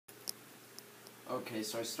Okay,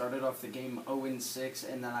 so I started off the game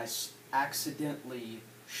 0-6, and then I accidentally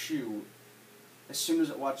shoot. As soon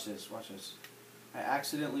as watch this. I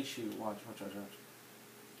accidentally shoot. Watch.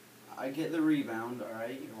 I get the rebound. All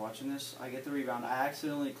right, you're watching this. I get the rebound. I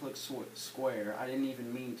accidentally click square. I didn't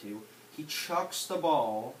even mean to. He chucks the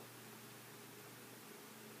ball,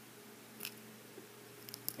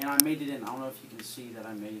 and I made it in. I don't know if you can see that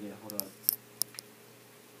I made it. Hold up.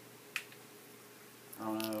 I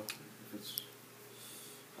don't know if it's.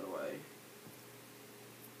 How do I?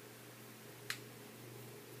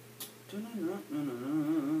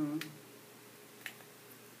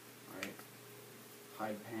 Alright.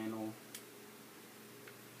 Hide panel.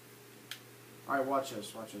 Alright, watch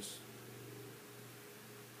this.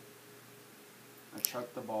 I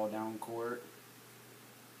chuck the ball down court.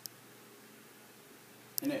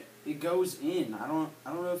 And it goes in. I don't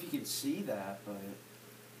know if you can see that, but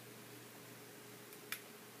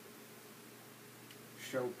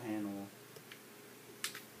show panel.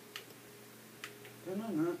 What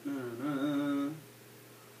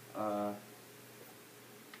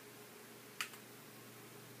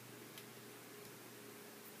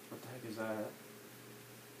the heck is that?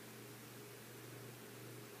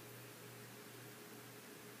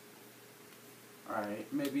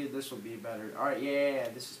 Alright, maybe this will be better. Alright, yeah,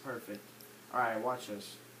 this is perfect. Alright, watch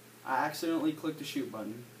this. I accidentally clicked the shoot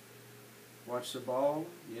button. Watch the ball.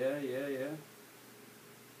 Yeah.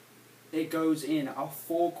 It goes in. A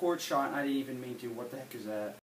full court shot, and I didn't even mean to. What the heck is that?